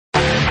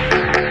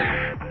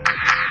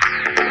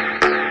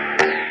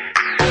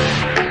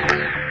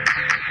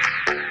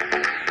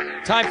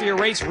Time for your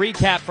race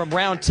recap from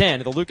round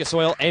 10 of the Lucas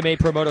Oil AMA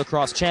Pro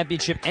Motocross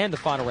Championship and the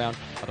final round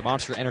of the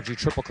Monster Energy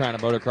Triple Crown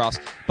of Motocross.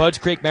 Budds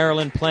Creek,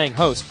 Maryland playing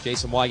host.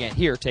 Jason Wygant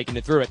here taking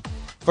it through it.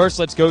 First,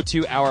 let's go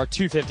to our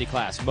 250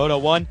 class. Moto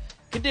 1,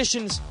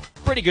 conditions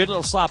pretty good. A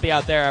little sloppy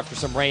out there after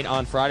some rain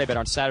on Friday, but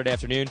on Saturday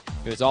afternoon,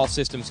 it was all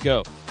systems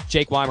go.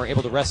 Jake Weimer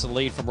able to wrestle the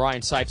lead from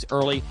Ryan Sipes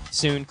early.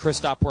 Soon,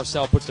 Christophe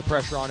Porcel puts the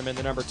pressure on him in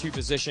the number 2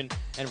 position,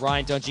 and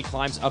Ryan Dungey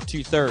climbs up to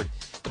 3rd.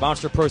 The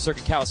Monster Pro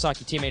Circuit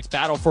Kawasaki teammates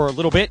battle for a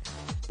little bit.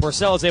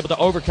 Porcel is able to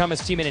overcome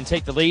his teammate and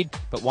take the lead,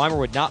 but Weimer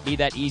would not be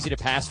that easy to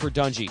pass for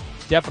Dungey.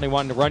 Definitely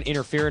wanting to run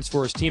interference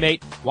for his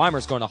teammate.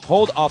 Weimer's going to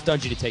hold off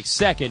Dungey to take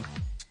 2nd.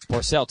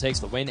 Porcel takes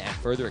the win and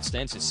further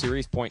extends his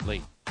series point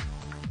lead.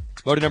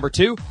 Moto number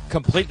 2,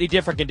 completely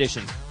different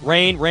conditions.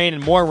 Rain,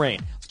 and more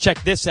rain.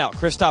 Check this out.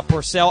 Christophe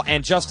Porcel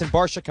and Justin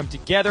Barcia come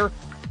together,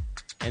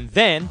 and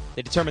then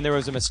they determine there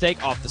was a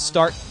mistake off the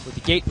start with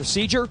the gate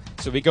procedure,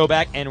 so we go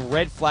back and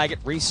red flag it,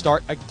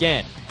 restart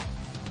again.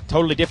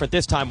 Totally different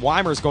this time.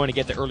 Weimer is going to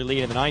get the early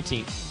lead in the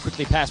 19th,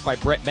 quickly passed by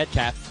Brett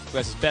Metcalf, who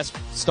has his best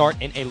start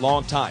in a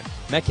long time.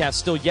 Metcalf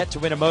still yet to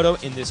win a moto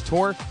in this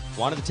tour,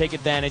 wanted to take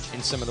advantage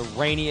in some of the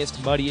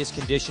rainiest, muddiest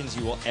conditions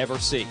you will ever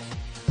see.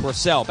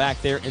 Porcel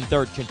back there in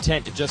 3rd,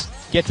 content to just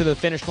get to the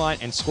finish line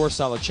and score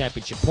solid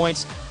championship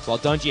points, while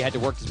Dungey had to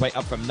work his way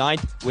up from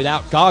 9th,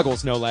 without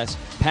goggles no less,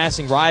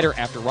 passing rider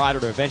after rider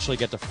to eventually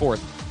get to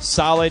 4th.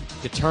 Solid,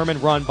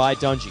 determined run by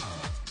Dungey.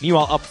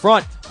 Meanwhile, up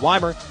front,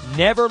 Weimer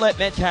never let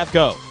Metcalf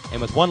go,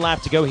 and with 1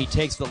 lap to go, he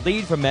takes the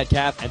lead from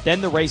Metcalf, and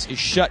then the race is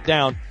shut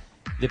down.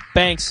 The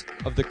banks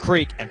of the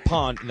creek and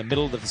pond in the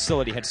middle of the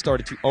facility had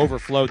started to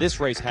overflow.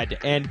 This race had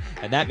to end,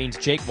 and that means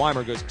Jake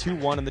Weimer goes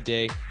 2-1 in the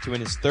day to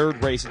win his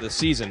 3rd race of the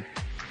season.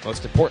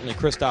 Most importantly,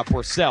 Christophe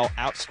Porcel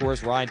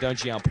outscores Ryan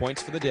Dungey on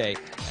points for the day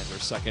as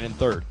they're 2nd and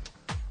 3rd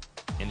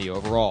in the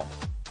overall.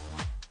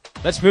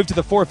 Let's move to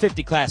the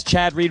 450 class.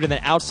 Chad Reed with an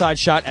outside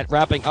shot at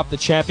wrapping up the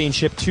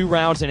championship 2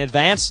 rounds in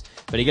advance,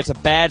 but he gets a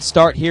bad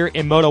start here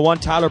in Moto 1.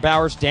 Tyler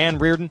Bowers, Dan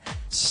Reardon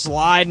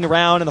sliding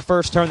around in the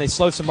first turn. They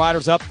slow some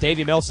riders up.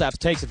 Davey Millsaps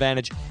takes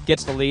advantage,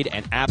 gets the lead,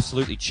 and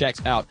absolutely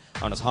checks out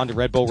on his Honda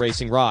Red Bull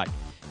Racing ride.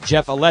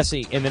 Jeff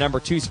Alessi in the number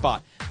 2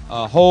 spot.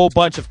 A whole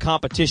bunch of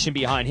competition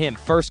behind him.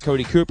 First,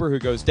 Cody Cooper, who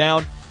goes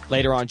down.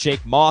 Later on,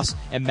 Jake Moss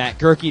and Matt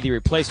Gerke, the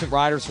replacement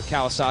riders for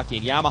Kawasaki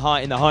and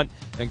Yamaha in the hunt.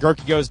 Then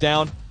Gerke goes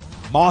down.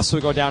 Moss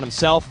will go down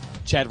himself.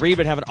 Chad Reed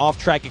would have an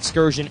off-track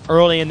excursion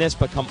early in this,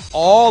 but come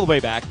all the way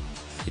back.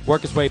 He'd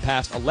work his way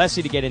past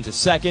Alessi to get into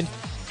 2nd,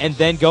 and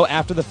then go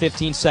after the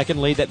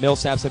 15-second lead that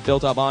Millsaps had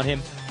built up on him.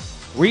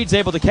 Reed's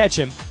able to catch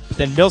him, but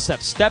then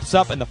Millsaps steps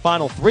up in the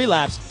final 3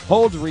 laps,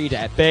 holds Reed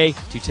at bay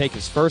to take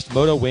his first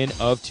moto win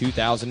of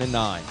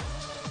 2009.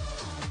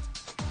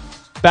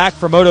 Back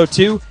for Moto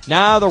 2,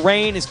 now the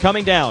rain is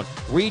coming down.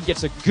 Reed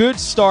gets a good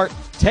start,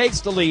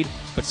 takes the lead,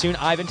 but soon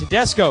Ivan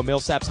Tedesco,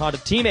 Millsaps' Honda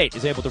teammate,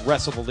 is able to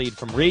wrestle the lead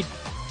from Reed.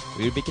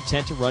 Reed would be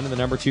content to run in the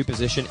number 2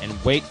 position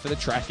and wait for the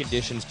track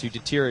conditions to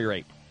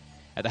deteriorate.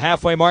 At the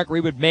halfway mark,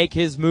 Reed would make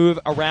his move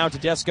around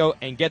Tedesco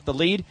and get the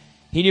lead.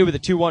 He knew with a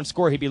 2-1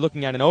 score he'd be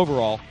looking at an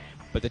overall,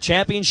 but the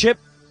championship,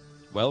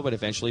 well, would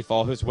eventually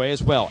fall his way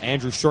as well.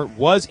 Andrew Short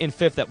was in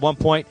 5th at one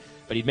point,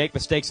 but he'd make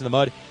mistakes in the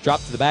mud, drop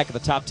to the back of the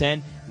top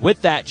 10.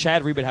 With that,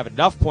 Chad Reed would have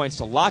enough points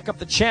to lock up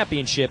the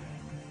championship,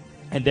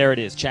 and there it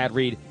is. Chad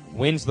Reed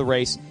wins the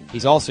race.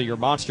 He's also your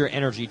Monster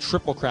Energy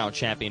Triple Crown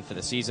champion for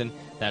the season.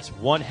 That's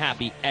one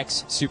happy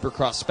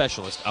ex-Supercross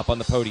specialist up on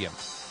the podium.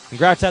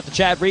 Congrats out to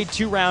Chad Reed.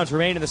 2 rounds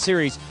remain in the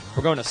series.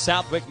 We're going to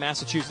Southwick,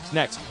 Massachusetts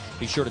next.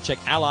 Be sure to check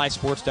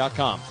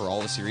allysports.com for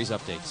all the series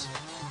updates.